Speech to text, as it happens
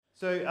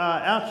So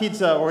our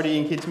kids are already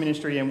in kids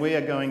ministry, and we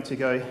are going to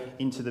go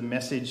into the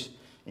message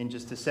in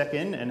just a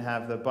second and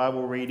have the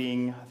Bible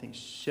reading. I think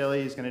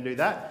Shelley is going to do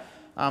that.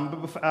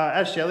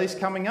 As Shelley's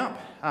coming up,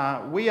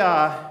 we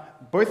are,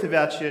 both of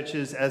our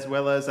churches as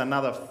well as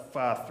another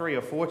 3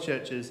 or 4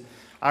 churches,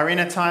 are in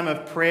a time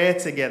of prayer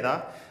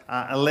together.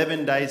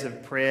 11 days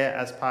of prayer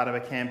as part of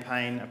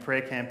a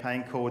prayer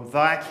campaign called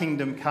Thy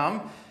Kingdom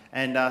Come.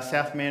 And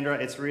South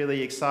Mandurah, it's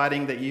really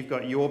exciting that you've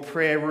got your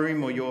prayer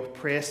room or your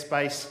prayer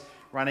space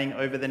running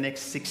over the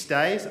next 6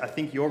 days. I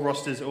think your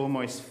roster's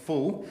almost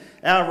full.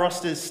 Our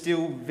roster's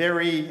still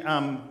very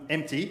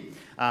empty,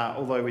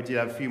 although we did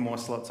have a few more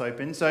slots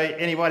open. So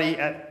anybody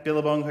at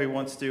Billabong who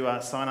wants to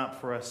sign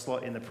up for a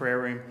slot in the prayer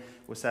room,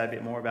 we'll say a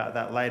bit more about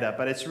that later.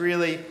 But it's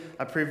really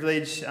a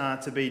privilege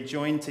to be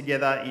joined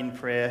together in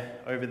prayer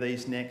over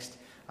these next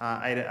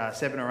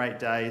 7 or 8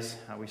 days.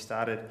 We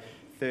started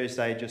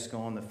Thursday, just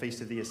gone, the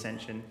Feast of the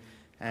Ascension.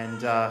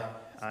 And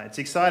it's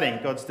exciting.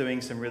 God's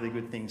doing some really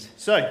good things.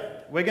 So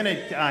we're going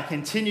to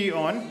continue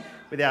on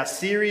with our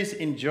series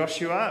in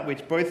Joshua,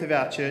 which both of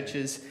our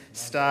churches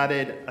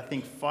started, I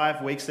think,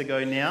 5 weeks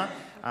ago now.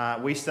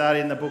 We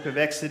started in the book of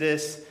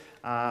Exodus.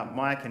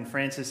 Mike and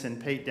Francis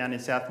and Pete down in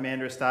South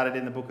Mandurah started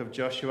in the book of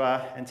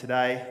Joshua. And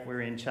today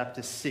we're in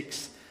chapter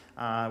 6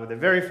 with a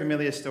very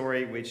familiar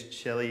story, which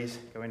Shelley's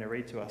going to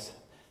read to us.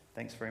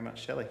 Thanks very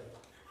much, Shelley.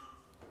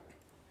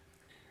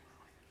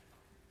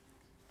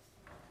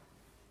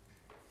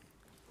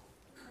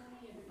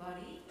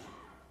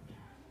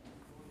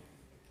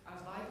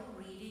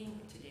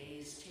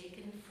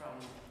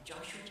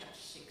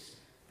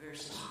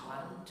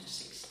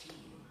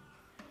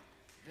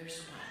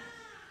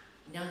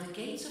 Now the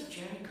gates of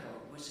Jericho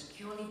were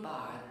securely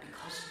barred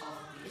because of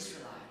the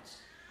Israelites.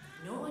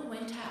 No one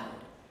went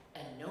out,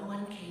 and no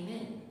one came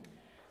in.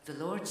 The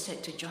Lord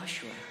said to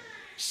Joshua,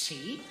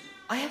 "See,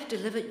 I have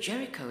delivered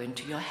Jericho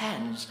into your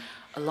hands,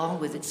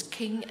 along with its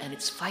king and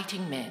its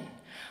fighting men.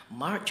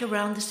 March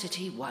around the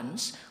city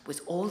once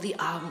with all the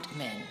armed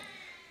men.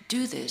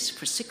 Do this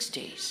for 6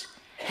 days.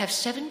 Have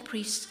 7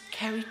 priests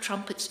carry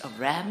trumpets of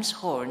ram's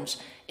horns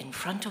in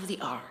front of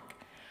the ark.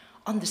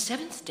 On the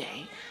 7th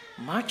day,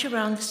 march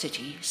around the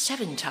city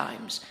 7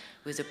 times,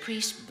 with the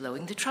priests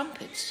blowing the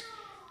trumpets.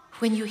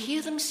 When you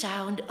hear them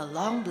sound a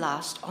long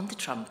blast on the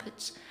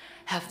trumpets,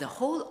 have the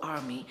whole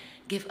army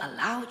give a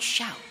loud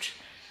shout.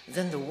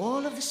 Then the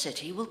wall of the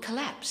city will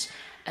collapse,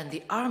 and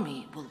the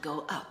army will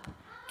go up,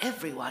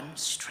 everyone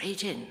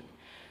straight in."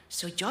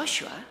 So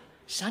Joshua,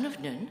 son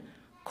of Nun,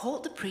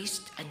 called the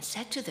priests and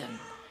said to them,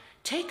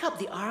 "Take up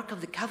the ark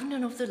of the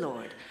covenant of the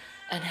Lord,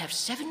 and have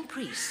 7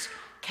 priests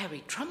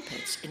carry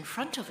trumpets in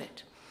front of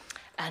it."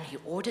 And he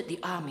ordered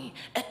the army,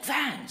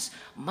 "Advance,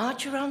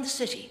 march around the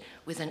city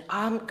with an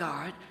armed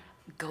guard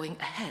going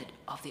ahead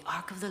of the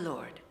ark of the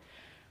Lord."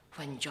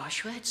 When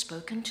Joshua had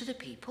spoken to the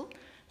people,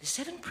 the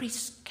 7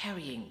 priests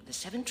carrying the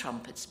 7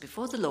 trumpets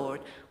before the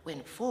Lord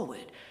went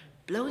forward,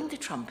 blowing the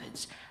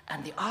trumpets,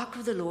 and the ark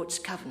of the Lord's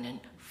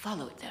covenant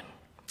followed them.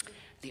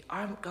 The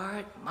armed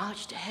guard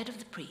marched ahead of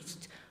the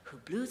priests who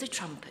blew the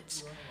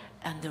trumpets,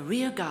 and the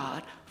rear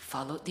guard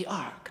followed the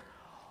ark.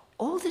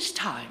 All this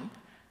time,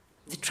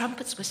 the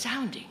trumpets were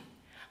sounding,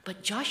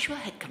 but Joshua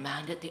had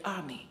commanded the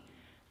army,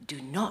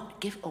 "Do not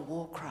give a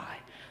war cry.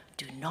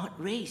 Do not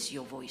raise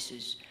your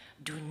voices.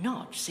 Do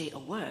not say a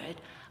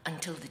word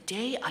until the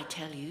day I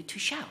tell you to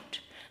shout.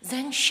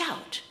 Then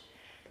shout."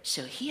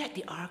 So he had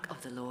the ark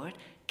of the Lord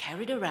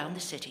carried around the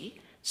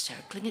city,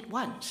 circling it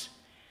once.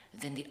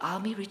 Then the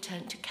army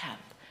returned to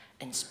camp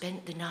and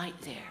spent the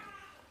night there.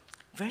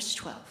 Verse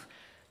 12,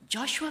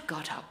 Joshua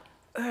got up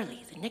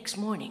early the next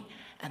morning,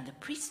 and the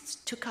priests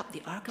took up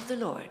the ark of the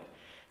Lord.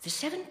 The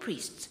 7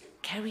 priests,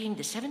 carrying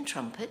the 7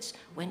 trumpets,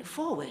 went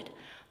forward,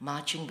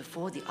 marching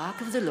before the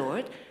ark of the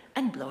Lord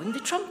and blowing the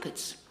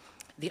trumpets.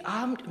 The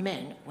armed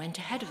men went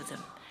ahead of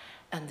them,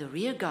 and the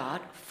rear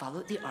guard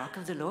followed the ark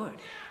of the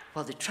Lord,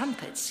 while the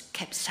trumpets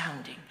kept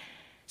sounding.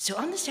 So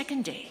on the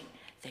 2nd day,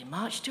 they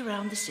marched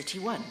around the city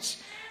once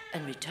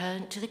and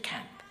returned to the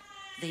camp.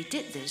 They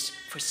did this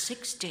for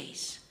 6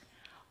 days.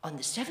 On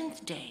the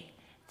 7th day,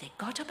 they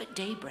got up at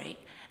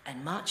daybreak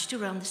and marched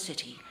around the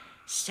city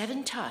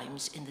 7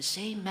 times in the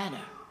same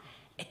manner,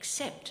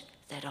 except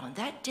that on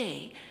that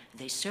day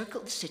they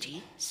circled the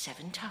city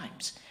 7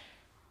 times.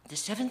 The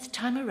 7th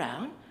time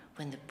around,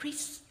 when the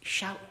priests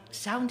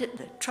sounded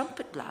the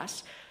trumpet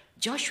blast,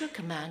 Joshua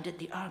commanded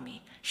the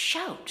army,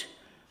 "Shout,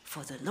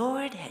 for the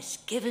Lord has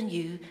given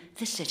you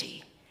the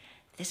city."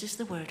 This is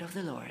the word of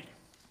the Lord.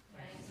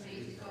 Thanks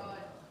be to God.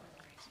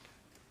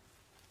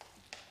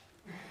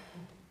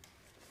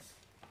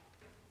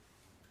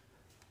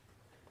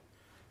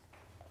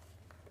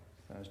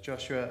 That was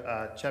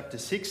Joshua chapter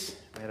 6.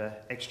 We had an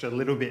extra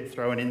little bit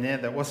thrown in there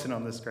that wasn't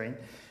on the screen.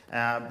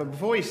 But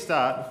before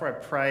I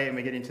pray and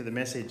we get into the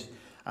message,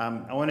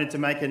 I wanted to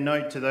make a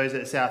note to those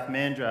at South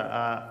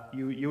Mandurah.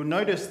 You'll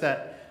notice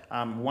that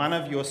one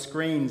of your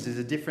screens is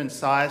a different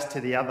size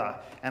to the other.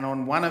 And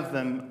on one of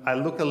them, I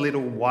look a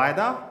little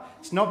wider.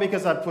 It's not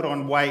because I put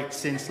on weight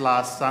since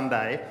last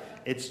Sunday.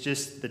 It's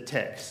just the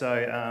text.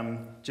 So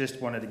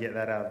just wanted to get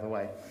that out of the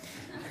way.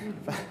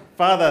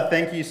 Father,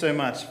 thank you so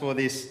much for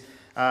this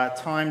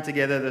time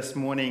together this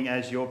morning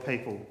as your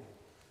people.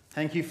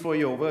 Thank you for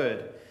your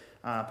word,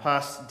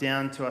 passed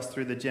down to us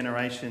through the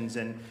generations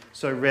and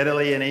so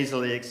readily and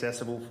easily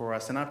accessible for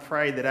us. And I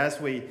pray that as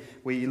we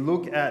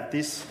look at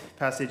this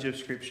passage of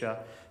Scripture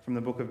from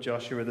the book of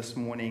Joshua this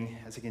morning,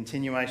 as a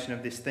continuation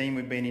of this theme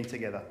we've been in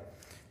together,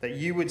 that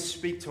you would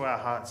speak to our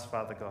hearts,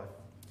 Father God,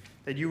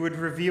 that you would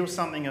reveal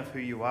something of who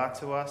you are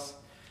to us,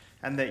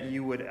 and that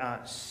you would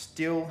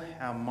still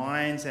our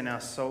minds and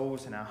our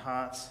souls and our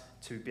hearts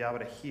to be able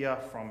to hear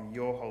from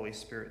your Holy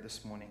Spirit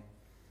this morning.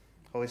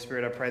 Holy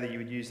Spirit, I pray that you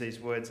would use these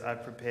words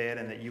I've prepared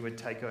and that you would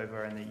take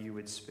over and that you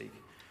would speak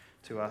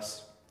to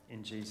us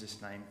in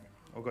Jesus' name.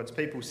 All God's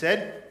people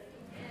said,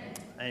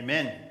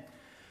 Amen.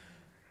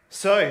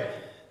 So,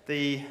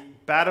 the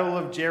Battle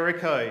of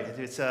Jericho.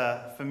 It's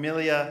a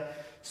familiar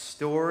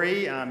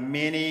story.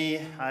 Many,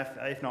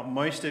 if not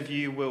most of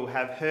you, will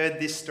have heard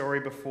this story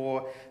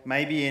before,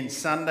 maybe in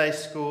Sunday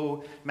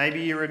school.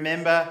 Maybe you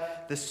remember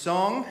the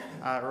song,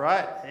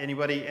 right?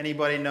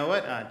 Anybody know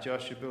it?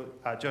 Joshua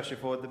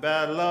fought the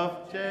Battle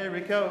of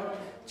Jericho,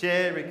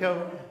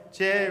 Jericho,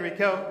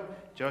 Jericho.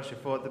 Joshua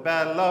fought the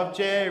Battle of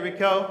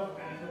Jericho.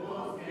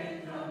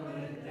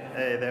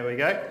 Hey, there we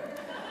go.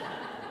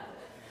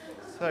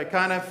 So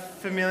kind of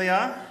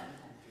familiar.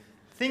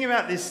 The thing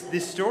about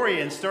this story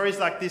and stories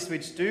like this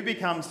which do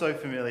become so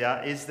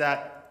familiar is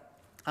that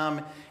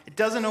it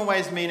doesn't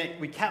always mean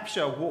we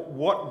capture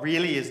what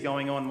really is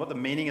going on, what the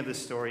meaning of the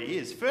story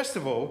is. First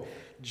of all,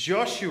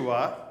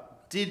 Joshua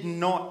did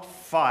not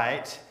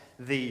fight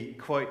the,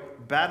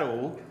 quote,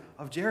 Battle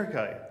of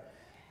Jericho,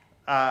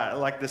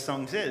 like the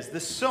song says. The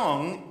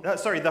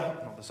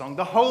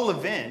whole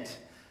event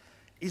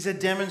is a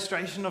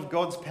demonstration of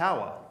God's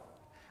power.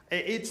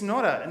 It's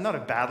not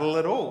a battle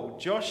at all.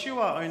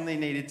 Joshua only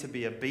needed to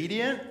be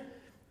obedient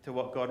to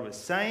what God was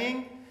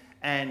saying,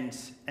 and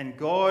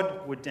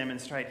God would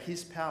demonstrate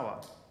his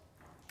power.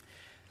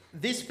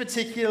 This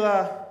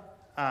particular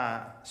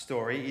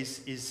story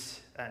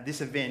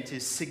this event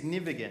is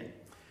significant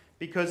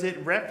because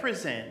it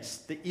represents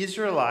the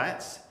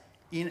Israelites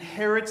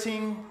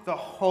inheriting the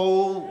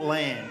whole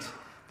land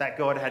that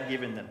God had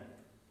given them.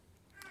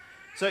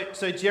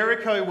 So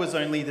Jericho was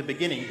only the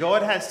beginning.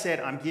 God has said,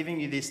 I'm giving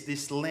you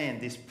this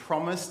land, this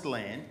promised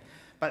land.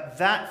 But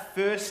that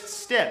first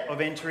step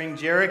of entering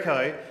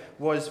Jericho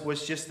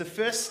was just the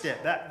first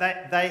step.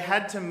 They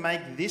had to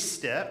make this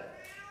step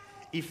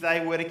if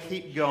they were to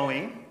keep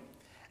going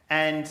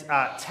and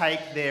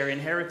take their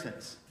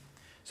inheritance.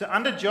 So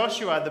under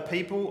Joshua, the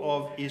people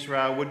of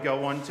Israel would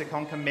go on to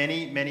conquer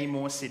many, many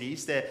more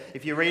cities.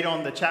 If you read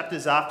on the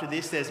chapters after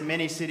this, there's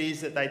many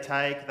cities that they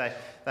take.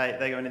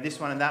 They go into this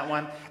one and that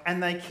one.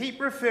 And they keep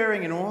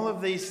referring in all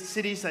of these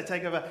cities they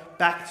take over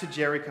back to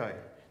Jericho.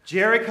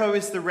 Jericho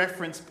is the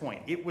reference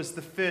point. It was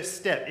the first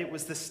step. It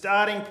was the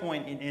starting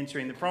point in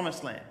entering the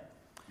promised land.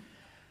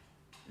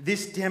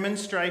 This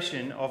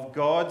demonstration of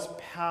God's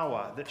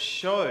power that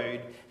showed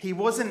he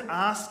wasn't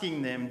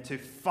asking them to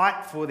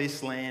fight for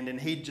this land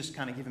and he'd just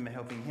kind of give them a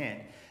helping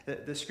hand.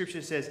 The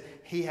scripture says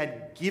he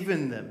had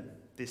given them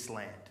this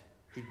land.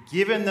 He'd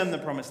given them the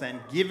promised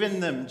land,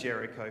 given them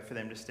Jericho for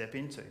them to step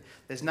into.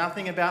 There's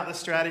nothing about the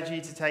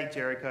strategy to take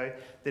Jericho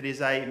that is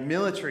a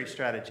military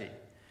strategy.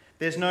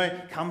 There's no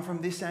come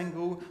from this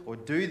angle or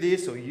do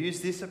this or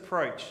use this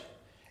approach.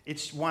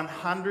 It's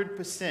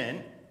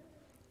 100%.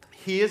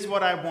 Here's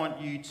what I want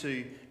you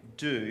to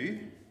do.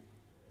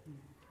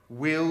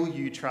 Will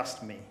you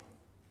trust me?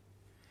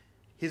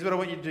 Here's what I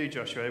want you to do,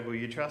 Joshua. Will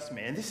you trust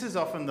me? And this is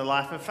often the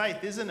life of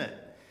faith, isn't it?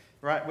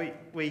 Right?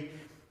 We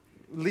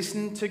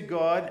listen to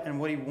God and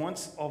what he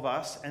wants of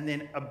us and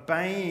then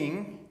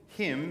obeying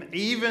him,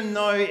 even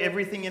though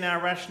everything in our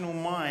rational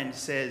mind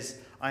says,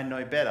 I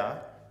know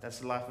better. That's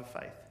the life of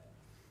faith.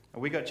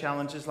 And we got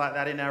challenges like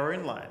that in our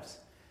own lives,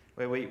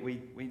 where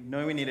we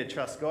know we need to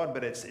trust God,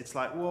 but it's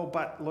like, well,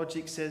 but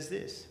logic says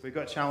this. We've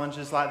got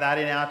challenges like that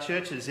in our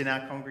churches, in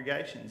our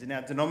congregations, in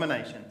our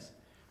denominations.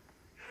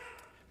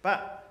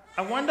 But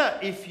I wonder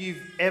if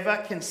you've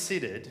ever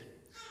considered,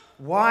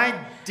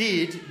 why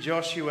did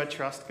Joshua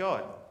trust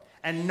God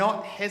and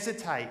not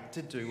hesitate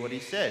to do what he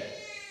said?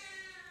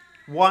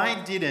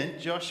 Why didn't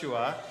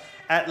Joshua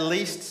at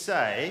least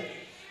say,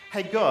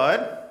 hey,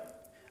 God,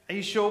 are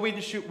you sure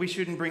we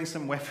shouldn't bring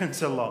some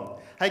weapons along?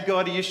 Hey,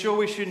 God, are you sure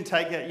we shouldn't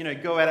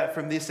go at it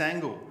from this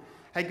angle?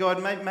 Hey,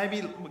 God,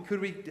 maybe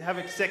could we have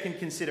a second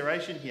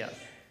consideration here?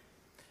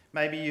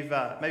 Maybe you've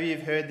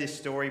heard this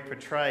story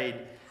portrayed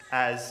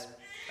as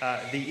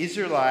the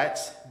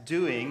Israelites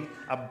doing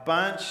a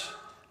bunch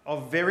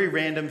of very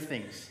random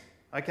things.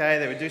 Okay,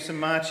 they would do some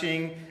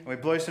marching, and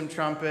we'd blow some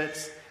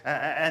trumpets,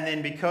 and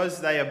then because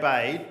they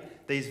obeyed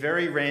these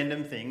very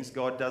random things,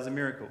 God does a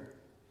miracle.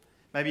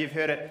 Maybe you've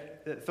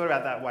thought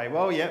about that way.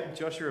 Well, yeah,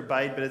 Joshua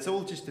obeyed, but it's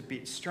all just a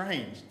bit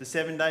strange. The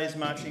 7 days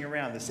marching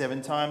around, the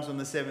 7 times on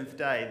the 7th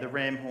day, the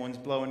ram horns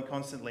blowing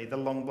constantly, the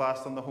long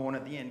blast on the horn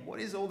at the end. What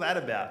is all that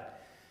about?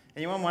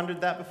 Anyone wondered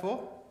that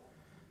before?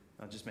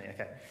 Not just me,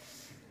 okay.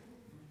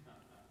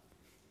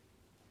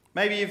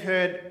 Maybe you've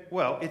heard,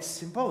 well, it's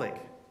symbolic.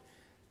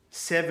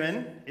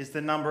 7 is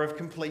the number of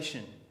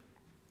completion.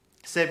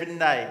 7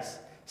 days,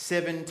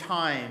 7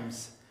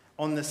 times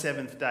on the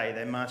 7th day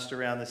they marched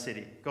around the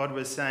city. God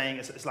was saying,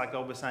 it's like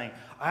God was saying,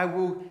 I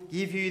will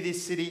give you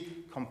this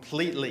city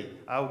completely.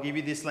 I will give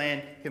you this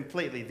land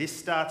completely. This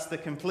starts the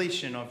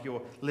completion of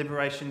your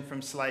liberation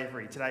from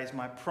slavery. Today is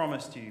my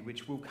promise to you,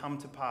 which will come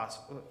to pass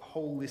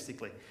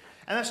holistically.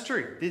 And that's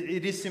true.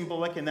 It is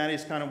symbolic, and that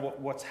is kind of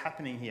what's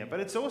happening here.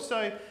 But it's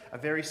also a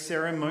very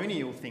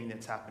ceremonial thing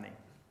that's happening.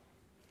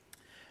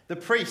 The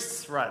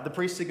priests, right, the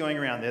priests are going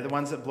around. They're the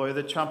ones that blow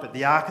the trumpet.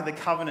 The Ark of the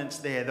Covenant's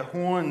there, the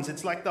horns.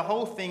 It's like the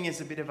whole thing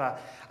is a bit of a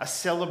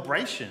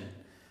celebration,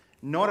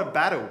 not a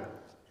battle.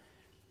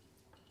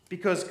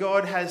 Because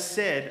God has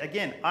said,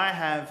 again, I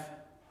have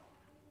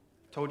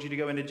told you to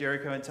go into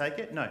Jericho and take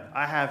it. No,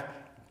 I have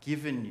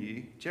given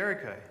you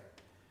Jericho.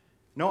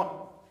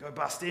 Not go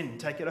bust in,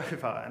 take it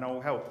over, and I'll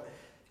help.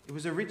 It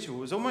was a ritual.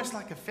 It was almost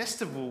like a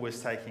festival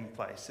was taking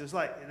place. It was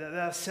like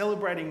they're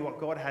celebrating what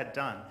God had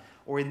done.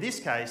 Or in this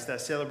case, they're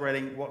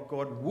celebrating what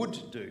God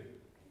would do.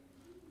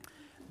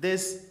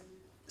 There's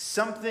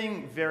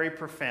something very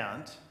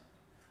profound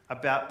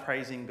about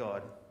praising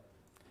God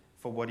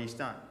for what he's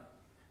done.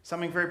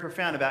 Something very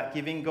profound about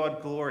giving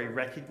God glory,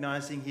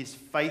 recognizing his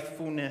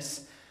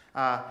faithfulness,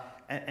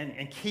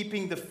 and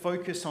keeping the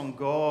focus on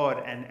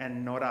God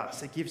and not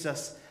us. It keeps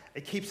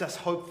us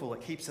hopeful.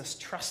 It keeps us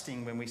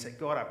trusting when we say,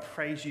 God, I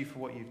praise you for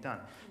what you've done.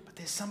 But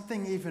there's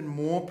something even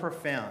more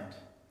profound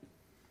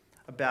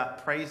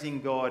about praising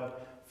God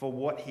for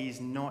what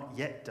he's not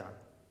yet done.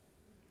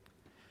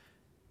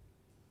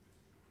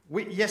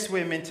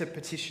 We're meant to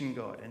petition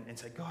God and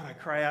say, God, I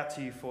cry out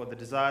to you for the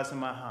desires of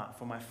my heart,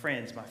 for my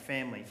friends, my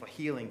family, for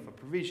healing, for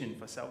provision,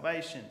 for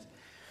salvation.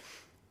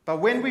 But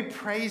when we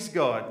praise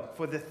God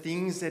for the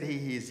things that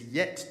he is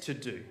yet to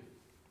do,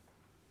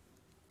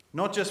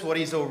 not just what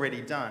he's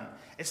already done,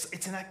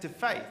 it's an act of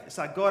faith. It's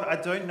like, God,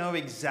 I don't know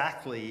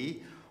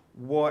exactly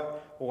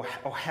what or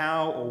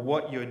how or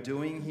what you're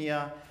doing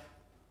here,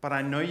 but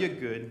I know you're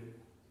good.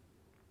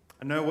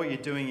 I know what you're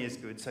doing is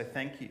good, so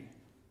thank you.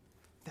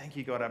 Thank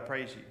you, God, I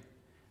praise you.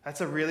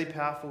 That's a really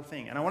powerful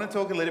thing. And I want to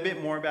talk a little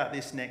bit more about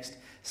this next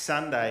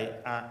Sunday,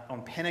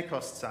 on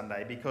Pentecost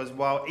Sunday, because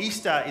while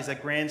Easter is a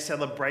grand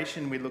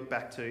celebration we look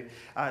back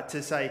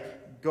to say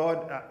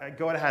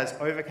God has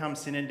overcome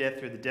sin and death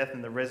through the death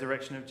and the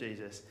resurrection of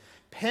Jesus,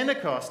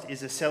 Pentecost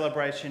is a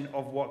celebration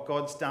of what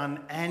God's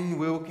done and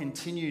will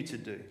continue to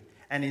do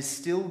and is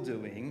still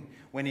doing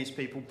when his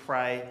people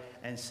pray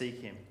and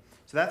seek him.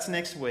 So that's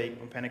next week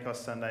on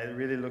Pentecost Sunday.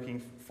 Really looking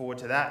forward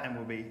to that, and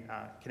we'll be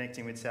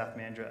connecting with South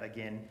Mandurah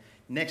again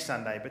next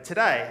Sunday. But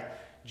today,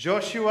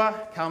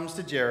 Joshua comes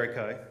to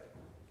Jericho.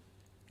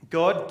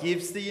 God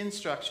gives the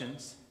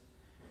instructions,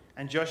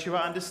 and Joshua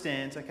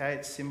understands, okay,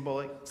 it's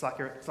symbolic. It's like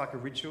a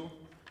ritual.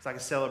 It's like a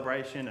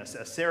celebration, a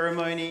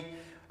ceremony,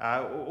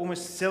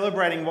 almost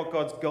celebrating what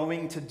God's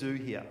going to do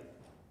here.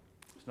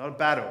 It's not a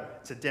battle.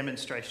 It's a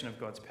demonstration of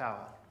God's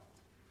power.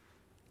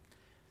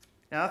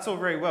 Now, that's all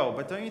very well,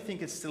 but don't you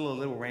think it's still a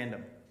little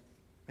random?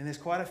 And there's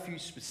quite a few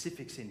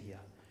specifics in here.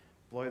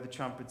 Blow the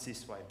trumpets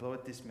this way, blow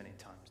it this many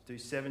times, do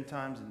 7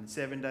 times in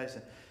 7 days,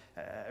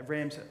 and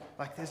rams.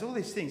 Like, there's all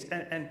these things.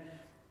 And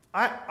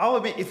I'll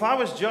admit, if I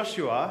was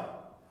Joshua,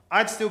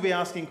 I'd still be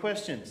asking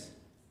questions.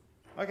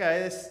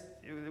 Okay,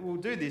 we'll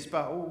do this,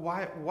 but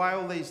why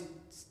all these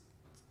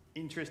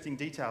interesting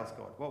details,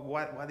 God?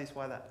 Why this,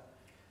 why that?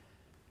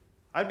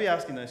 I'd be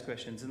asking those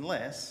questions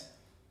unless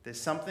there's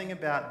something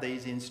about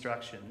these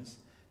instructions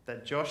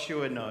that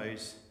Joshua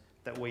knows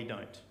that we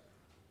don't.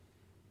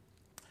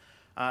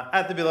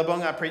 At the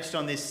Billabong, I preached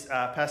on this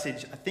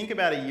passage, I think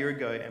about a year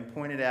ago, and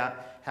pointed out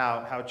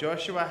how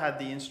Joshua had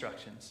the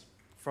instructions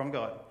from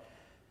God,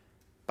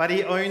 but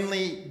he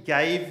only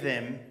gave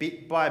them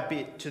bit by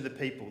bit to the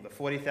people, the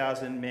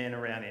 40,000 men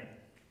around him,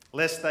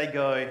 lest they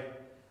go,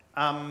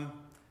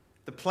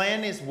 the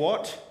plan is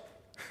what?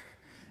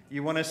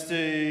 You want us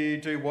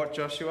to do what,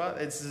 Joshua?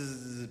 This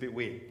is a bit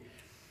weird.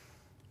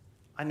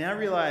 I now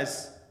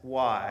realise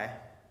why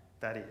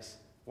that is.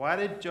 Why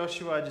did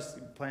Joshua just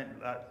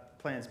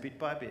plans bit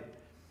by bit?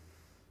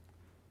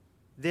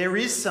 There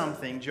is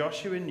something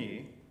Joshua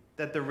knew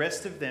that the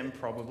rest of them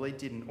probably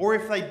didn't. Or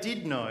if they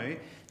did know,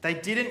 they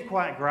didn't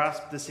quite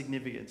grasp the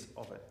significance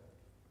of it.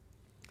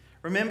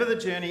 Remember the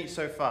journey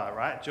so far,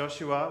 right?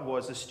 Joshua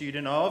was a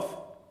student of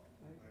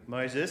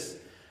Moses,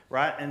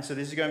 right? And so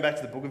this is going back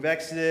to the book of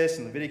Exodus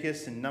and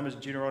Leviticus and Numbers,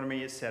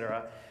 Deuteronomy,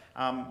 etc.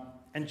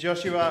 And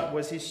Joshua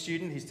was his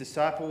student, his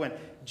disciple, and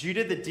due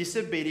to the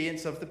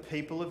disobedience of the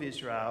people of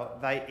Israel,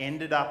 they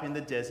ended up in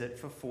the desert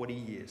for 40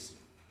 years.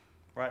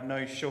 Right?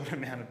 No short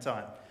amount of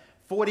time.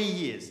 40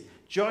 years.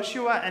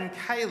 Joshua and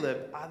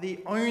Caleb are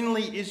the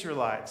only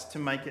Israelites to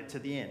make it to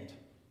the end.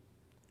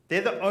 They're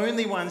the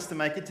only ones to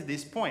make it to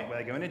this point where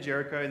they go into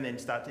Jericho and then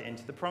start to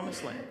enter the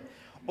promised land.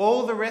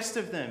 All the rest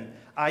of them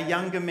are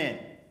younger men.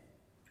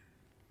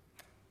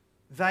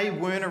 They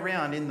weren't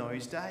around in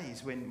those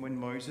days when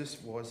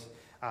Moses was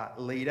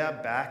leader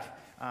back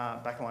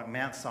on like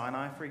Mount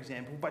Sinai, for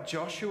example, but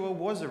Joshua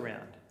was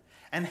around.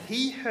 And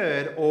he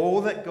heard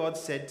all that God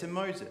said to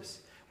Moses,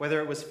 whether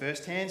it was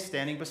firsthand,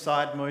 standing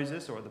beside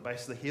Moses or at the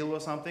base of the hill or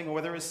something, or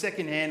whether it was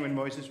secondhand when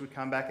Moses would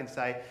come back and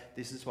say,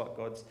 this is what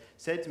God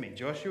said to me.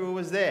 Joshua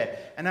was there.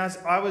 And as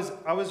I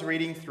was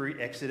reading through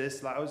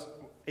Exodus, I was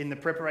in the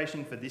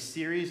preparation for this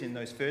series, in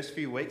those first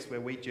few weeks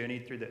where we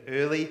journeyed through the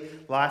early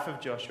life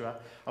of Joshua,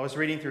 I was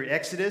reading through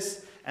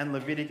Exodus and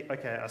Leviticus.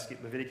 Okay, I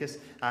skipped Leviticus.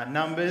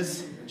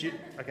 Numbers.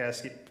 Okay, I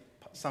skipped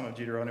some of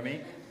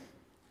Deuteronomy.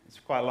 It's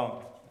quite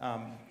long.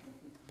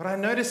 But I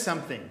noticed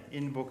something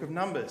in the book of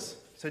Numbers.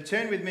 So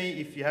turn with me,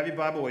 if you have your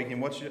Bible, or you can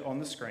watch it on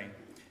the screen.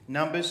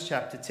 Numbers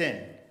chapter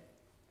 10.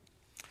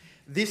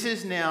 This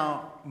is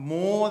now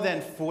more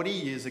than 40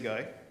 years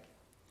ago.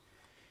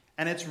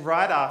 And it's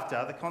right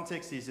after, the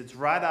context is, it's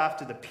right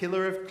after the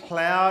pillar of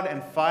cloud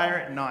and fire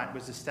at night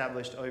was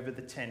established over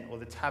the tent or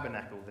the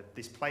tabernacle,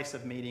 this place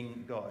of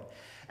meeting God.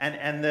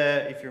 And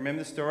if you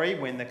remember the story,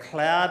 when the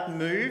cloud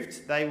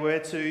moved, they were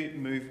to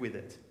move with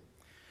it.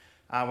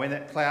 When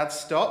that cloud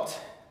stopped,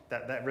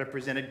 that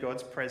represented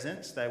God's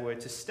presence, they were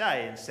to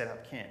stay and set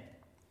up camp.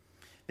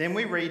 Then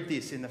we read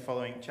this in the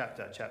following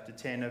chapter, chapter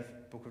 10 of the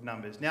book of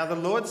Numbers. Now the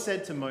Lord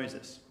said to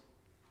Moses,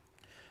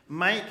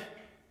 make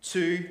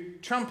 2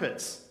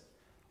 trumpets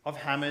of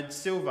hammered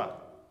silver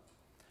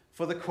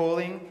for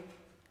calling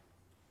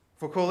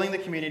the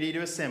community to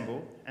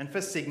assemble and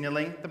for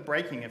signalling the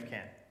breaking of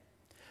camp.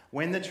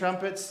 When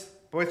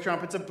both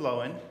trumpets are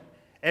blown,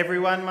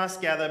 everyone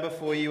must gather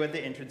before you at the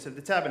entrance of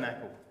the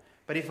tabernacle.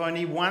 But if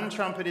only one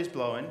trumpet is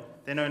blown,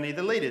 then only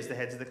the leaders, the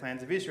heads of the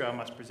clans of Israel,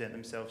 must present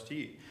themselves to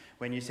you.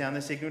 When you sound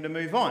the signal to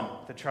move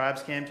on, the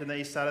tribes camped on the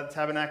east side of the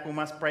tabernacle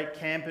must break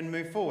camp and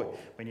move forward.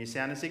 When you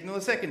sound the signal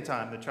a second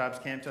time, the tribes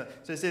camped on...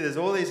 So see, there's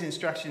all these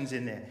instructions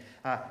in there.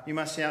 You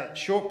must shout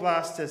short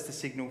blasts as the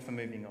signal for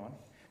moving on.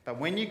 But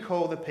when you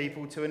call the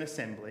people to an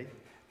assembly,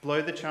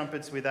 blow the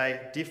trumpets with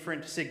a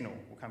different signal.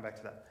 We'll come back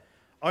to that.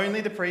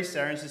 Only the priests,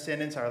 Aaron's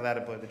descendants, are allowed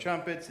to blow the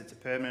trumpets. It's a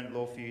permanent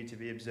law for you to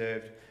be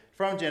observed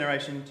from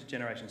generation to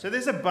generation. So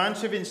there's a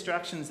bunch of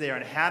instructions there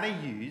on how to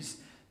use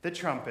the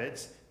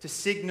trumpets to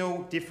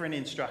signal different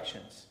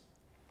instructions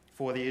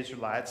for the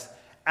Israelites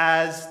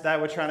as they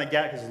were trying to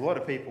gather, because there's a lot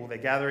of people, they're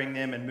gathering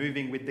them and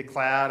moving with the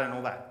cloud and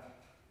all that.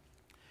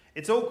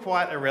 It's all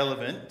quite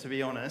irrelevant, to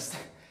be honest,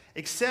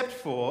 except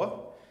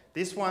for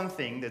this one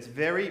thing that's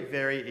very,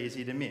 very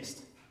easy to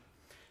miss.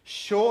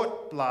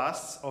 Short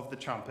blasts of the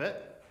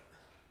trumpet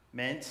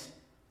meant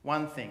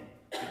one thing.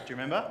 Do you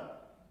remember?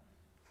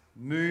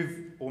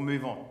 Move or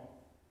move on.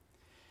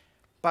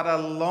 But a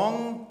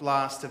long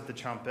blast of the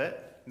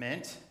trumpet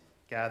meant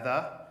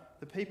gather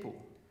the people,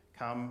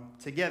 come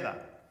together.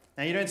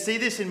 Now you don't see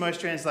this in most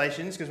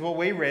translations because what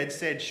we read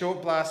said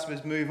short blast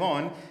was move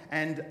on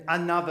and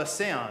another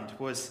sound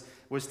was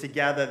to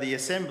gather the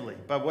assembly.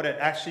 But what it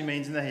actually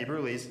means in the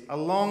Hebrew is a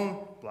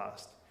long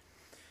blast.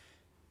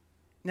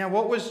 Now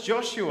what was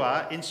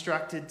Joshua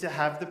instructed to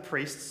have the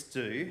priests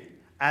do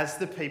as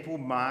the people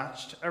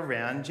marched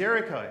around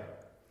Jericho?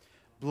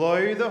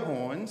 Blow the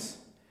horns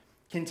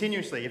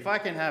continuously. If I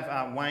can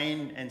have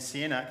Wayne and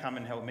Sienna come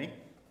and help me,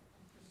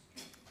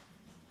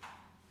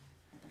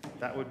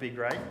 that would be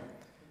great.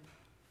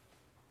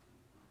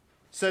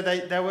 So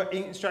they were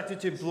instructed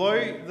to blow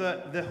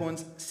the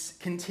horns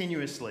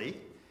continuously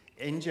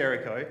in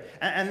Jericho.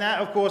 And that,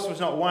 of course,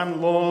 was not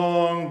one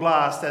long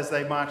blast as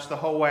they marched the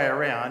whole way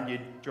around. You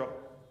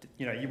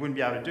wouldn't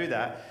be able to do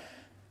that.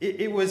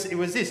 It was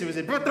this. It was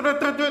a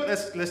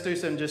let's do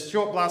some just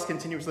short blasts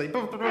continuously.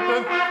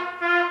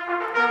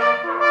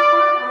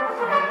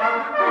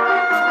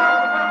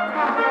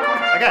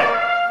 Okay.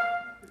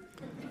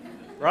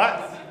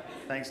 Right?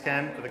 Thanks,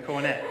 Cam, for the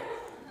cornet.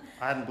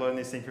 I hadn't blown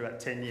this thing for about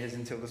 10 years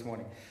until this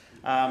morning.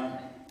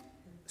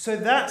 So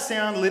that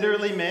sound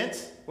literally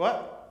meant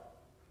what?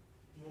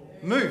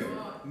 Move.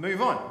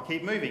 Move on.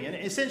 Keep moving. And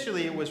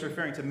essentially it was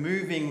referring to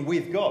moving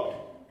with God.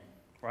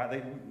 Right?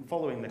 They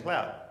following the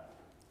cloud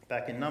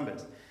back in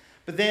Numbers.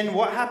 But then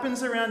what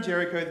happens around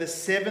Jericho the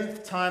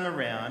 7th time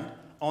around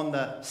on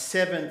the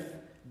 7th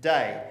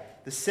day?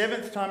 The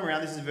 7th time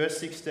around, this is verse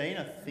 16.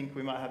 I think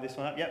we might have this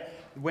one up. Yep.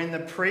 When the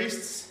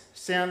priests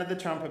sounded the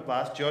trumpet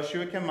blast,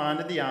 Joshua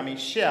commanded the army,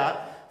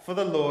 shout, for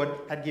the Lord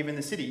had given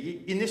the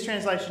city. In this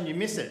translation, you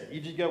miss it.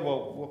 You just go,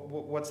 well,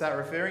 what's that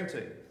referring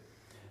to?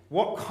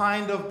 What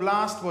kind of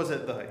blast was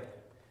it, though?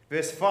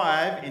 Verse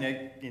 5,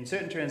 in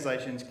certain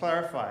translations,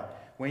 clarify.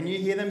 When you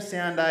hear them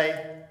sound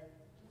a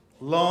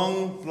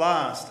long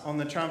blast on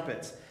the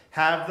trumpets,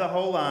 have the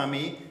whole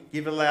army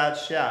give a loud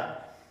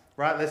shout.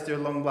 Right, let's do a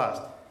long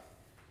blast.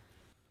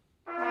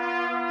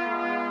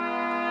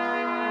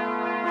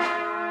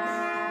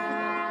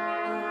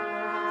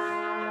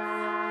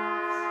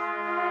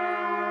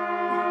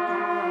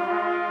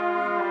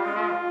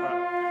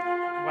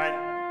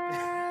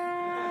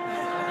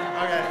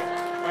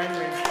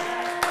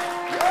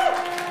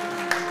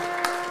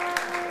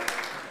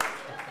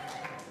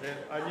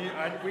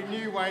 We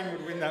knew Wayne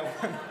would win that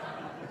one.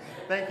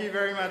 Thank you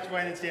very much,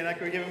 Wayne and Sienna.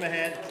 Can we give him a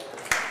hand?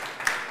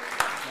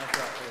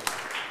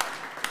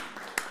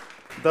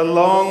 The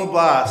long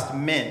blast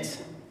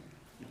meant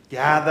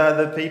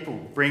Gather the people.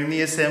 Bring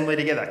the assembly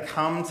together.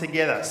 Come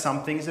together.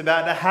 Something's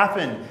about to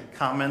happen.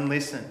 Come and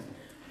listen.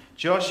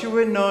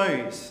 Joshua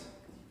knows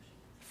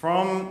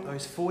from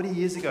those 40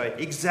 years ago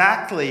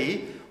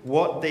exactly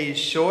what these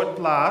short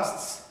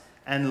blasts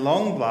and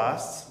long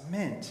blasts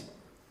meant.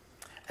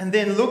 And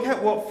then look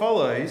at what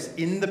follows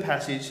in the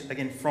passage,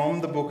 again from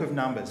the book of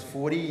Numbers,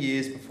 40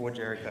 years before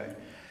Jericho.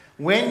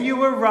 When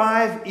you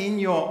arrive in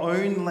your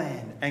own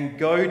land and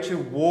go to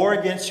war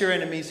against your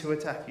enemies who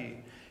attack you,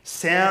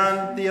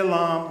 sound the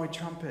alarm with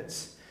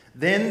trumpets.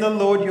 Then the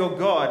Lord your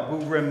God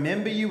will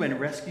remember you and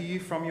rescue you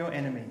from your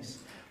enemies.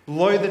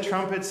 Blow the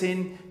trumpets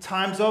in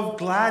times of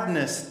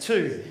gladness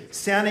too,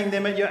 sounding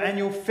them at your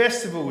annual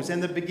festivals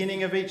and the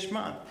beginning of each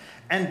month.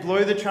 And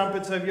blow the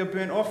trumpets over your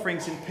burnt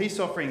offerings and peace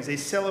offerings,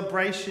 these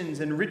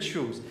celebrations and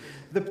rituals.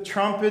 The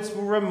trumpets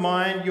will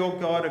remind your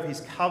God of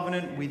his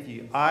covenant with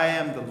you. I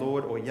am the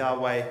Lord, or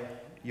Yahweh,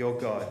 your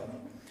God.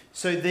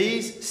 So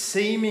these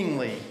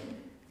seemingly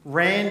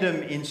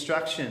random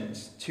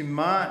instructions to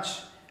march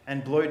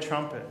and blow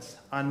trumpets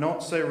are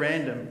not so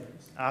random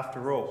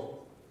after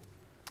all.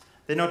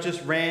 They're not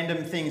just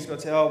random things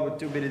God said, oh, we'll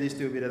do a bit of this,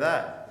 do a bit of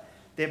that.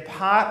 They're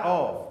part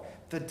of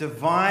the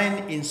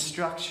divine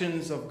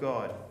instructions of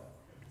God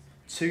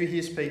to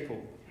his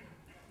people,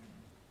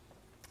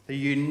 the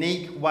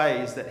unique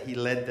ways that he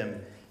led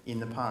them in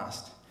the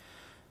past.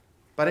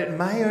 But it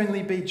may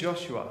only be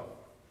Joshua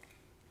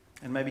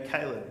and maybe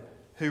Caleb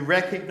who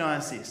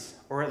recognize this,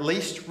 or at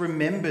least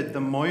remembered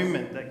the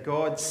moment that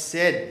God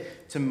said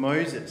to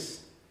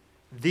Moses,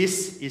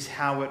 this is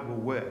how it will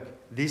work.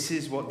 This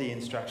is what the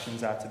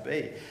instructions are to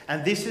be.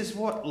 And this is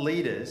what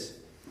leaders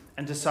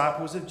and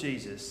disciples of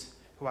Jesus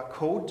who are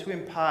called to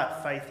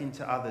impart faith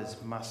into others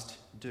must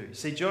do.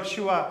 See,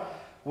 Joshua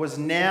was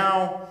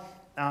now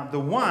the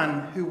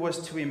one who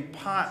was to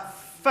impart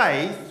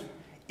faith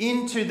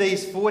into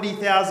these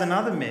 40,000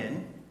 other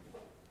men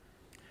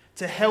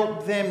to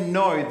help them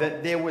know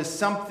that there was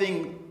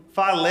something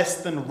far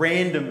less than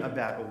random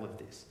about all of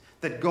this.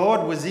 That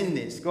God was in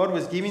this. God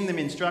was giving them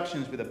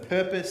instructions with a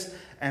purpose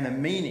and a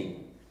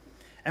meaning.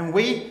 And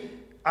we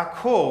are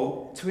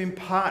called to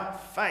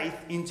impart faith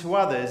into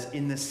others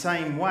in the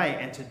same way.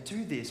 And to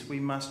do this, we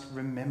must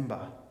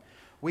remember.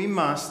 We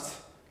must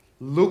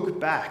look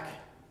back.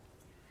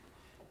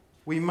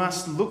 We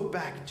must look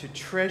back to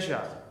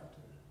treasure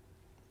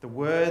the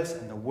words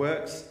and the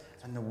works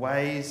and the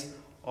ways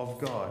of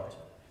God.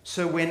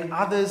 So when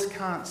others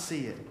can't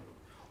see it,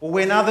 or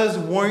when others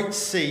won't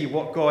see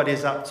what God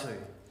is up to,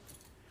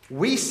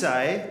 we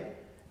say,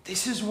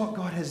 this is what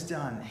God has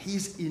done.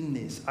 He's in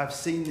this. I've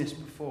seen this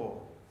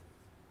before.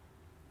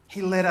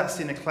 He led us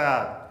in a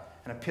cloud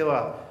and a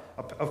pillar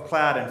of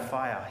cloud and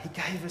fire. He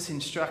gave us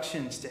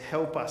instructions to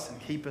help us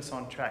and keep us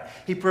on track.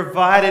 He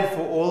provided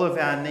for all of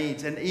our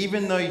needs. And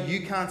even though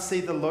you can't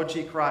see the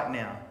logic right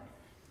now,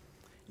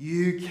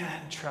 you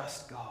can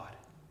trust God.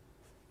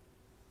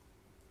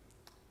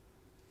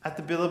 At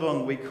the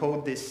Billabong, we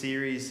called this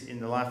series in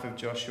the life of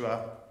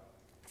Joshua,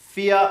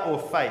 Fear or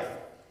Faith.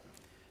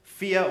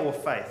 Fear or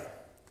faith.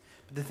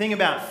 But the thing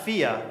about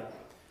fear,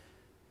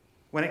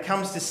 when it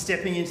comes to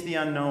stepping into the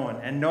unknown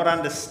and not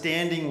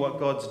understanding what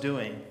God's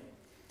doing,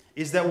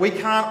 is that we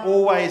can't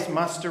always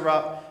muster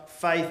up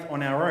faith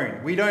on our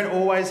own. We don't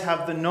always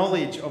have the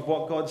knowledge of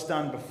what God's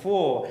done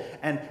before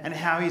and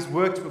how he's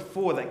worked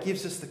before that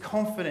gives us the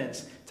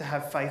confidence to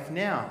have faith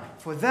now.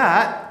 For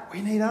that,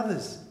 we need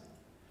others.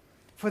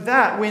 For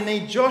that, we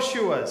need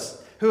Joshuas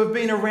who have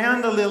been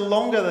around a little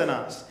longer than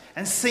us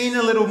and seen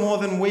a little more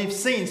than we've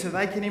seen so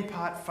they can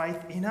impart faith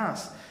in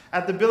us.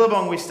 At the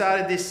Billabong, we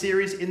started this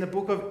series in the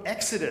book of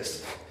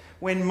Exodus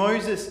when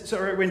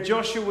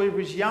Joshua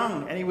was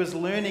young and he was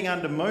learning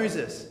under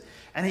Moses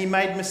and he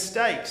made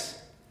mistakes,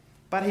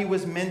 but he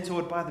was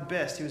mentored by the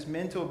best. He was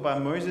mentored by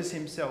Moses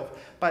himself.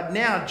 But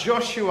now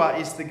Joshua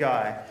is the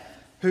guy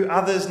who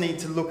others need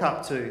to look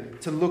up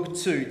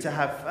to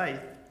have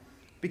faith,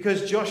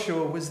 because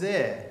Joshua was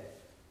there.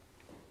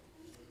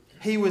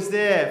 He was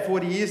there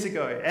 40 years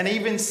ago, and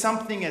even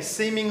something as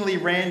seemingly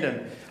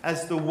random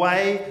as the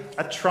way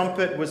a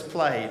trumpet was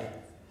played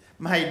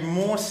made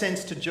more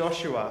sense to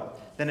Joshua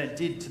than it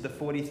did to the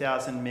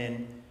 40,000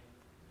 men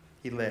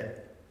he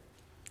led.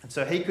 And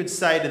so he could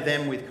say to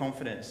them with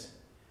confidence,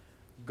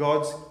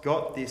 God's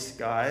got this,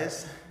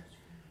 guys.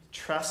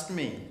 Trust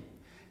me.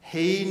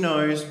 He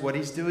knows what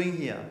he's doing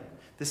here.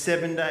 The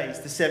 7 days,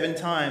 the 7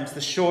 times,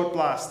 the short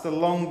blast, the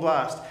long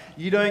blast.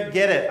 You don't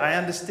get it, I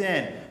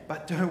understand.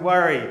 But don't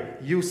worry,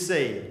 you'll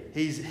see.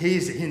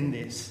 He's in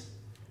this.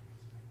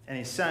 And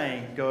he's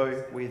saying,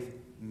 go with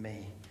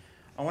me.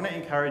 I want to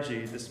encourage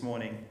you this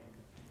morning,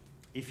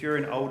 if you're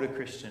an older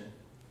Christian,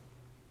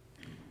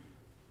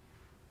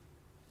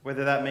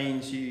 whether that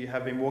means you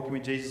have been walking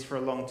with Jesus for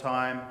a long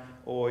time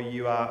or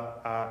you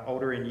are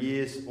older in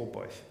years, or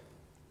both.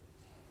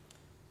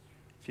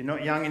 If you're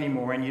not young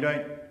anymore and you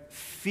don't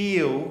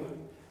feel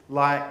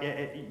like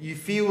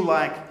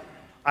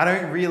I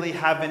don't really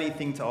have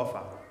anything to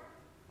offer,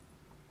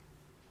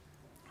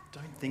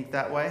 don't think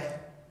that way.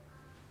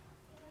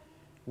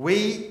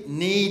 We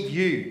need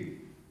you.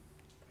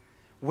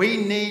 We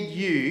need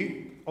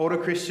you, older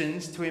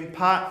Christians, to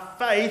impart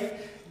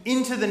faith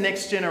into the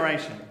next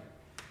generation.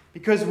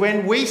 Because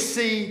when we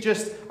see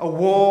just a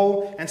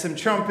wall and some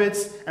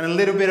trumpets and a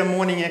little bit of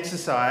morning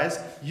exercise,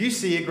 you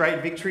see a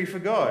great victory for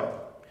God.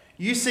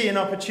 You see an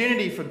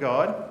opportunity for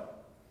God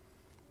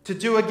to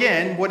do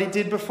again what he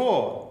did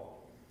before.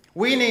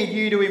 We need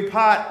you to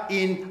impart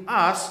in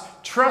us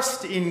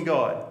trust in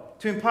God,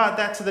 to impart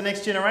that to the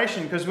next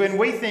generation. Because when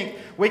we think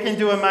we can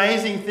do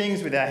amazing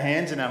things with our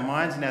hands and our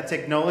minds and our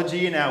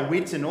technology and our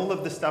wits and all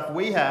of the stuff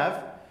we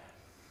have,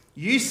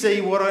 you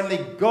see what only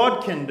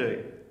God can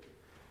do,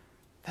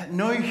 that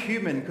no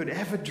human could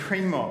ever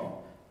dream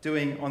of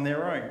doing on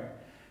their own.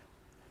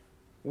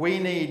 We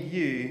need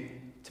you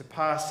to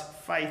pass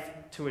faith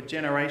to a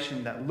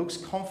generation that looks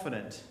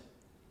confident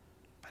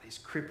but is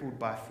crippled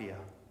by fear.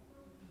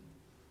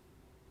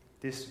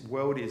 This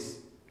world is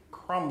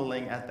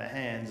crumbling at the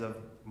hands of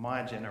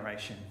my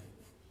generation.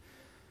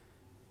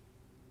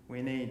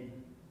 We need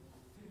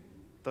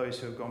those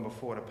who have gone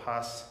before to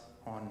pass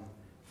on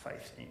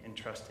faith and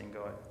trust in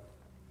God.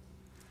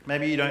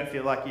 Maybe you don't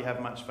feel like you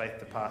have much faith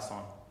to pass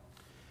on.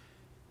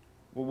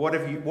 Well, what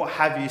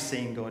have you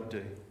seen God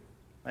do?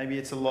 Maybe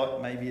it's a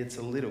lot, maybe it's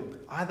a little.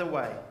 Either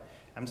way,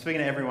 I'm speaking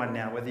to everyone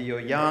now, whether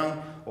you're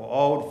young or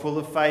old, full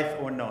of faith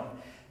or not.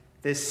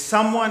 There's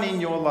someone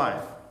in your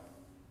life,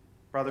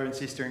 brother and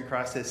sister in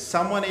Christ, there's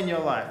someone in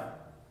your life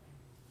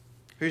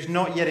who's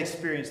not yet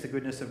experienced the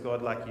goodness of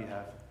God like you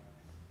have.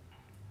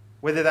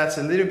 Whether that's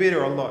a little bit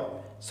or a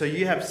lot. So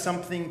you have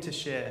something to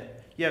share.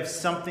 You have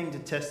something to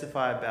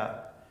testify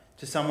about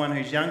to someone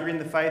who's younger in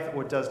the faith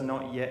or does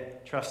not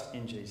yet trust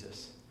in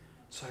Jesus.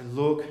 So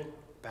look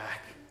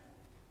back.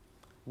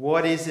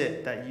 What is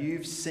it that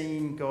you've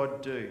seen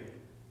God do?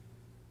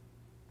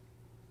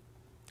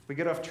 We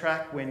get off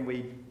track when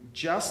we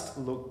just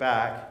look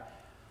back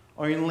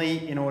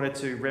only in order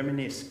to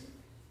reminisce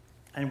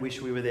and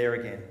wish we were there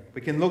again.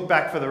 We can look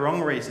back for the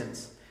wrong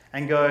reasons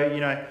and go,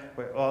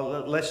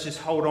 let's just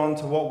hold on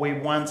to what we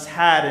once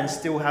had and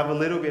still have a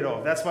little bit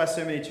of. That's why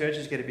so many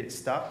churches get a bit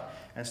stuck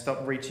and stop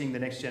reaching the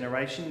next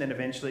generation, then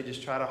eventually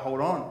just try to hold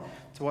on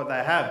to what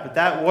they have. But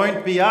that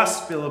won't be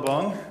us,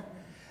 Billabong.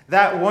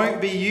 That won't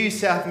be you,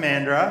 South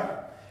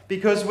Mandurah,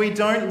 because we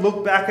don't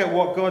look back at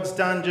what God's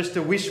done just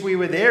to wish we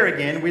were there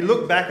again. We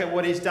look back at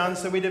what he's done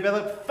so we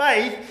develop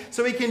faith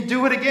so we can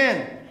do it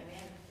again. Amen.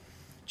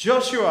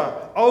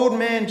 Joshua, old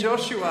man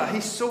Joshua,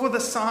 he saw the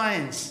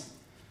signs.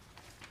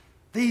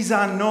 These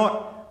are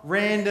not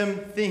random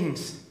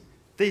things.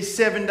 These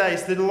 7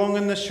 days, the long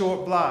and the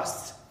short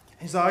blasts.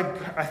 He's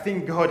like, I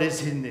think God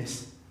is in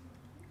this.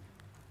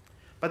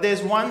 But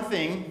there's one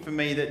thing for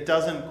me that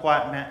doesn't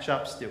quite match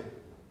up still.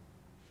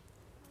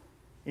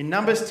 In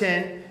Numbers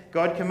 10,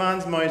 God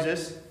commands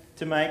Moses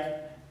to make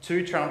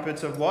 2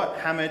 trumpets of what?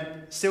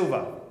 Hammered silver.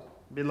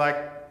 A bit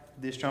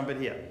like this trumpet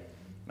here.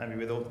 Maybe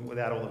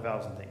without all the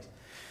valves and things.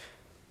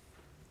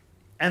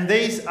 And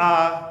these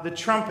are the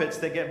trumpets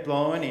that get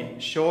blown in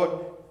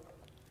short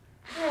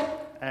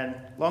and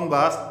long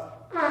blast.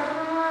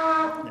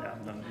 Yeah,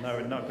 no,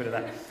 not good at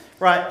that.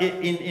 Right,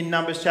 in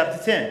Numbers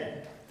chapter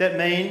 10. That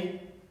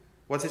mean,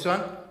 what's this one?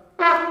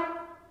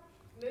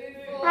 Move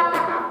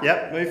forward.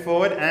 Yep, move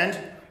forward and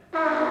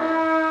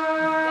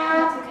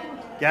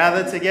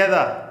gather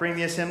together. Bring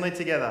the assembly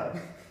together.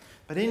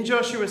 But in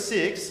Joshua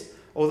 6,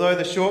 although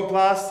the short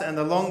blasts and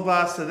the long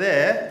blasts are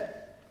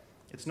there,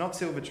 it's not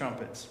silver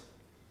trumpets.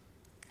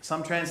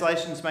 Some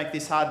translations make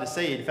this hard to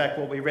see. In fact,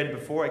 what we read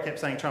before, it kept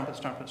saying trumpets,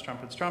 trumpets,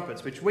 trumpets,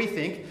 trumpets, which we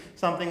think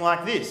something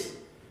like this.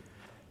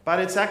 But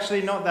it's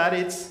actually not that,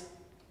 it's,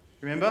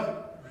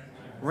 remember?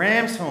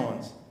 Ram's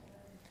horns.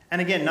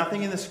 And again,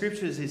 nothing in the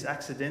scriptures is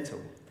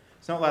accidental.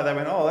 It's not like they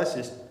went, oh, let's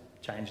just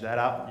change that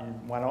up.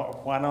 Why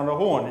not a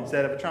horn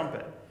instead of a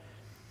trumpet?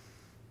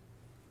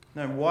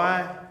 No,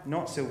 why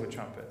not silver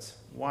trumpets?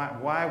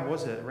 Why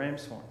was it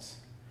ram's horns?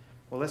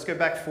 Well, let's go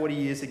back 40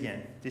 years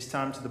again, this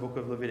time to the book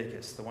of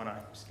Leviticus, the one I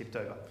skipped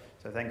over.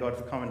 So thank God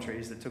for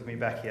commentaries that took me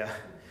back here.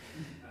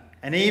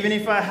 And even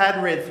if I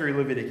had read through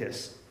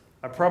Leviticus,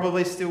 I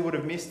probably still would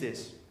have missed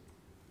this.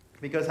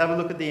 Because have a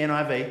look at the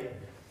NIV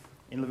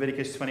in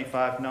Leviticus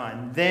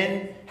 25:9.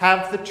 Then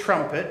have the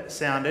trumpet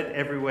sounded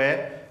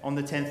everywhere on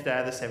the 10th day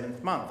of the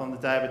 7th month. On the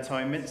Day of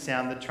Atonement,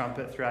 sound the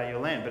trumpet throughout your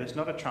land. But it's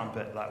not a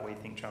trumpet like we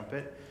think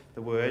trumpet.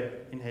 The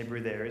word in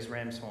Hebrew there is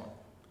ram's horn.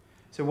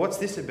 So what's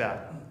this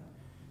about?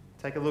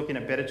 Take a look in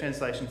a better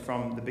translation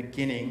from the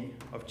beginning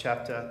of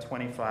chapter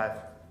 25.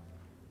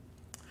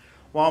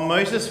 While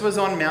Moses was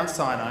on Mount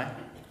Sinai,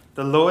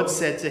 the Lord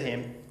said to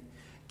him,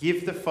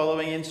 "Give the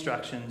following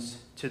instructions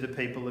to the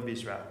people of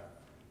Israel.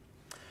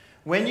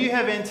 When you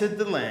have entered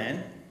the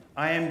land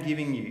I am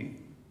giving you,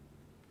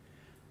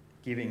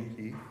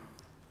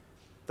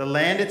 the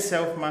land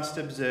itself must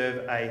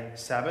observe a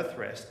Sabbath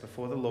rest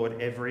before the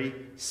Lord every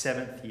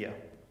 7th year.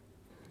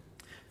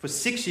 For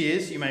 6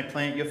 years you may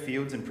plant your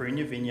fields and prune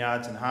your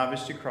vineyards and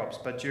harvest your crops,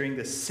 but during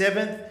the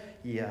 7th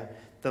year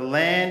the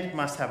land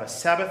must have a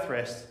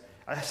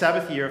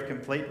Sabbath year of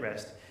complete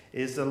rest.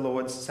 is the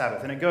Lord's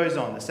Sabbath. And it goes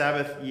on. The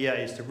Sabbath year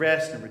is to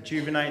rest and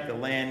rejuvenate. The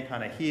land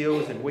kind of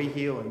heals and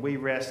we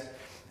rest,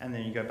 and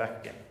then you go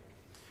back again.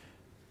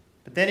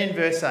 But then in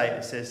verse 8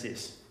 it says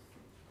this.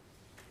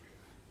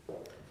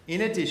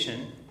 In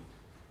addition,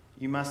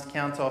 you must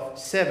count off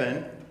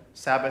 7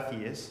 Sabbath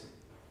years,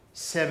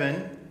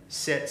 7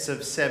 sets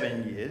of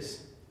 7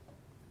 years,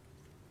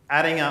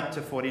 adding up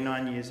to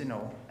 49 years in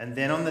all. And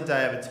then on the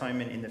Day of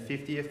Atonement in the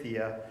 50th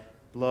year,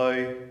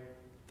 blow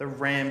the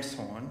ram's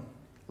horn,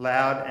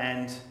 loud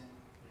and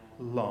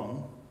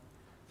long,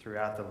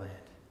 throughout the land.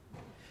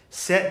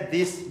 Set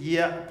this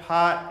year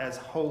apart as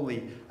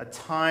holy, a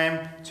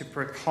time to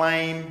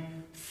proclaim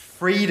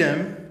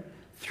freedom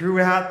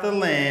throughout the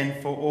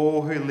land for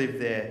all who live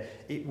there.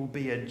 It will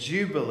be a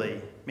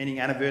jubilee, meaning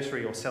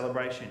anniversary or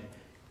celebration,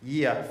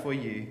 year for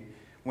you,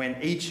 when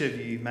each of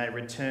you may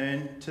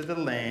return to the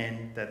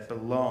land that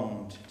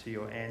belonged to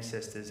your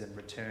ancestors and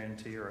return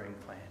to your own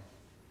clan.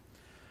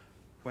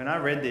 When I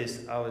read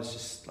this, I was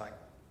just like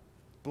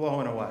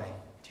blown away.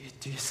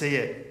 Do you see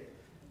it?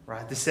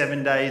 Right? The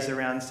 7 days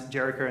around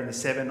Jericho and the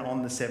 7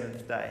 on the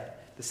 7th day.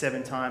 The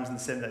 7 times and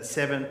the 7, that's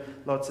 7,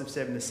 lots of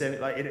 7, the 7,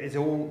 like it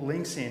all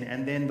links in.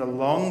 And then the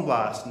long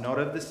blast, not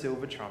of the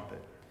silver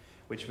trumpet,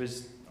 which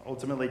was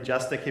ultimately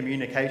just a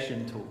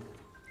communication tool,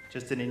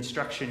 just an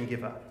instruction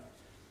giver.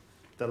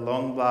 The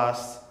long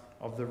blast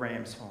of the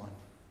ram's horn,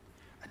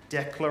 a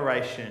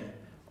declaration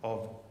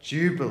of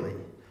jubilee,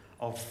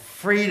 of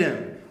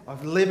freedom,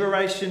 of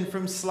liberation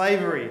from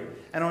slavery.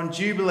 And on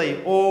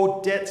Jubilee,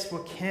 all debts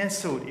were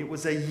cancelled. It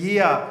was a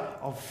year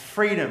of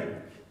freedom.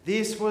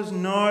 This was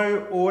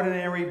no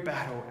ordinary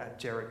battle at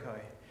Jericho.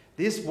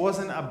 This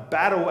wasn't a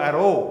battle at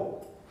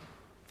all.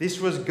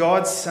 This was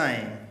God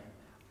saying,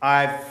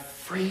 I've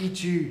freed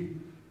you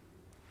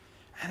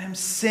and am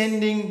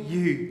sending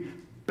you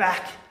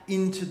back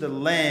into the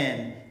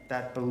land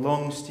that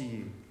belongs to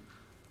you.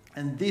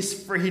 And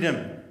this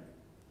freedom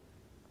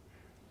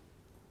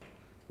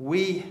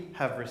we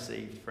have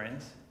received,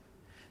 friends.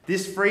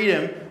 This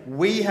freedom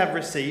we have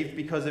received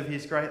because of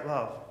his great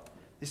love.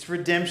 This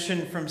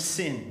redemption from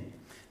sin.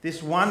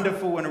 This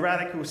wonderful and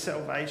radical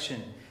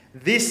salvation.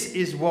 This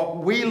is what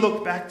we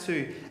look back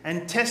to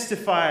and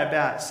testify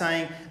about,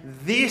 saying,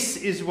 this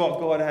is what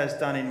God has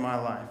done in my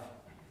life.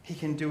 He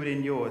can do it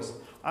in yours.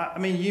 I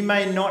mean, you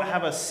may not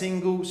have a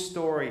single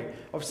story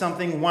of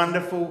something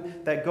wonderful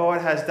that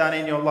God has done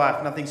in your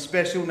life. Nothing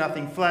special,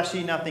 nothing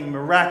flashy, nothing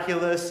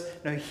miraculous,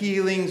 no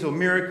healings or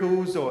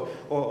miracles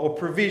or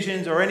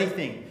provisions or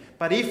anything.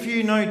 But if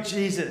you know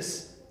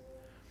Jesus,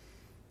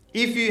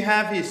 if you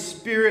have his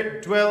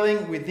Spirit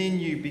dwelling within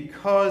you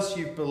because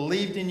you've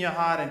believed in your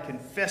heart and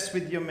confessed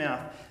with your mouth,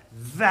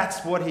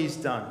 that's what he's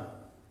done.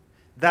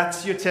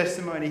 That's your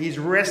testimony. He's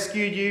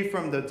rescued you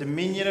from the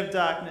dominion of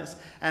darkness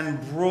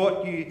and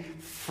brought you,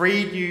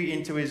 freed you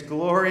into his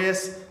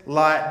glorious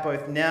light,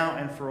 both now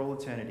and for all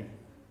eternity.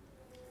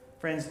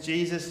 Friends,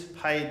 Jesus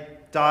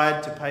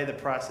died to pay the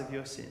price of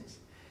your sins.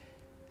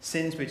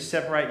 Sins which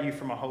separate you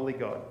from a holy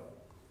God.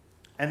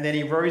 And then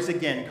he rose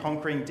again,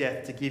 conquering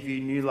death to give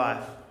you new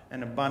life,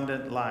 an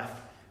abundant life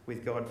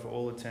with God for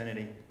all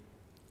eternity.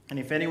 And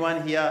if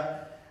anyone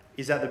here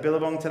is at the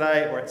Billabong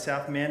today or at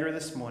South Mandurah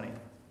this morning,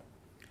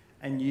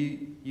 and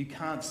you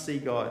can't see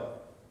God,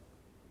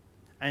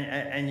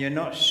 and you're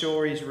not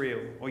sure he's real,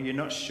 or you're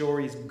not sure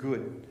he's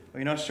good, or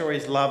you're not sure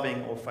he's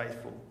loving or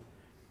faithful,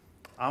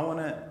 I want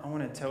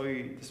to tell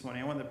you this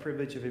morning, I want the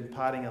privilege of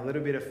imparting a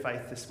little bit of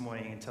faith this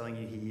morning and telling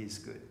you he is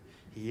good,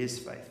 he is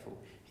faithful,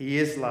 he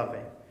is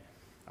loving.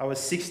 I was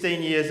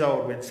 16 years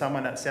old when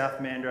someone at South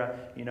Mandurah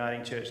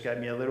Uniting Church gave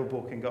me a little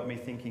book and got me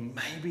thinking,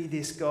 maybe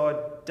this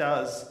God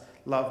does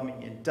love me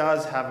and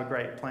does have a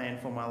great plan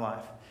for my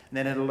life. And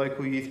then at a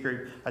local youth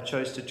group, I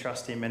chose to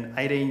trust him. And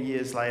 18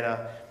 years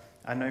later,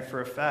 I know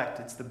for a fact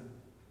it's the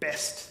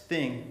best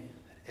thing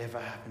that ever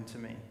happened to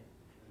me.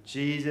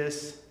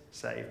 Jesus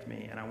saved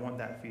me, and I want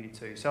that for you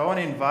too. So I want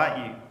to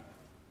invite you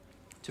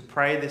to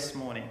pray this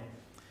morning,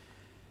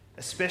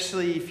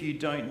 especially if you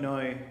don't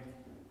know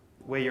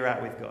where you're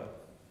at with God.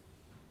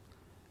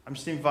 I'm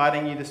just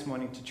inviting you this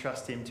morning to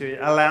trust him, to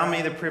allow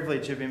me the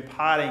privilege of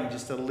imparting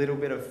just a little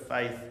bit of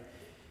faith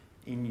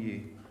in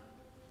you.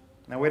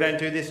 Now, we don't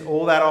do this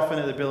all that often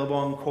at the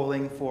Billabong,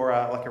 calling for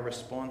a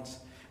response.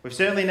 We've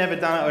certainly never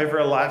done it over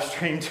a live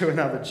stream to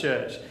another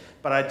church.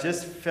 But I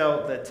just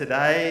felt that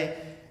today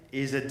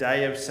is a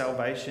day of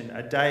salvation,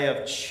 a day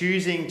of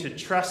choosing to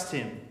trust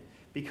him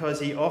because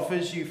he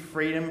offers you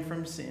freedom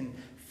from sin,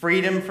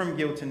 freedom from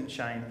guilt and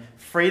shame,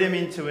 freedom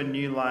into a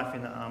new life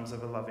in the arms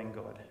of a loving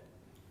God.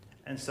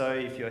 And so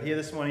if you're here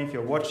this morning, if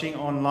you're watching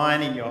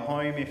online in your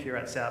home, if you're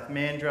at South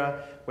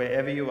Mandurah,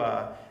 wherever you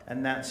are,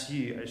 and that's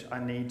you, I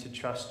need to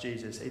trust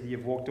Jesus. Either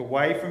you've walked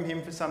away from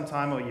him for some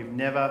time or you've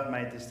never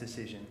made this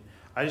decision.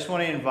 I just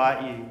want to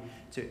invite you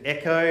to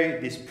echo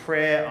this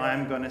prayer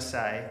I'm going to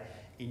say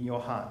in your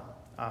heart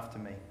after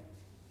me.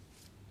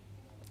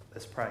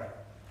 Let's pray.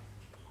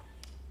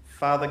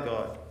 Father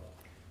God,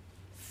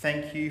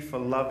 thank you for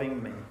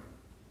loving me.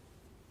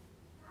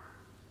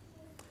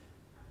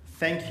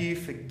 Thank you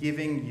for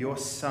giving your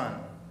Son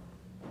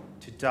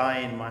to die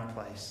in my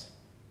place.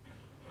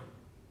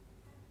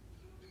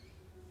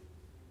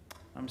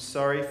 I'm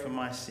sorry for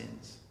my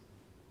sins.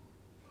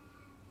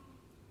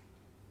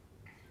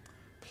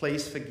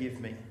 Please forgive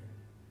me.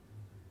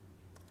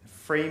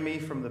 Free me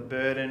from the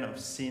burden of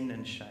sin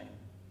and shame.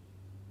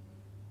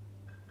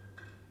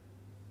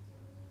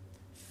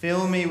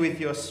 Fill me with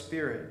your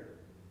Spirit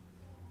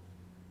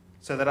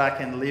so that I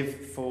can live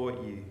for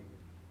you.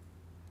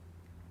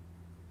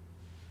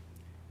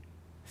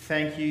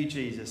 Thank you,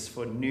 Jesus,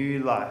 for new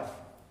life.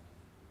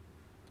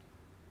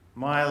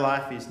 My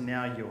life is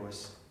now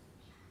yours.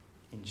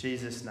 In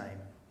Jesus' name.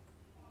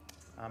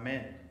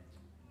 Amen.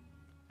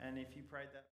 And if you prayed that...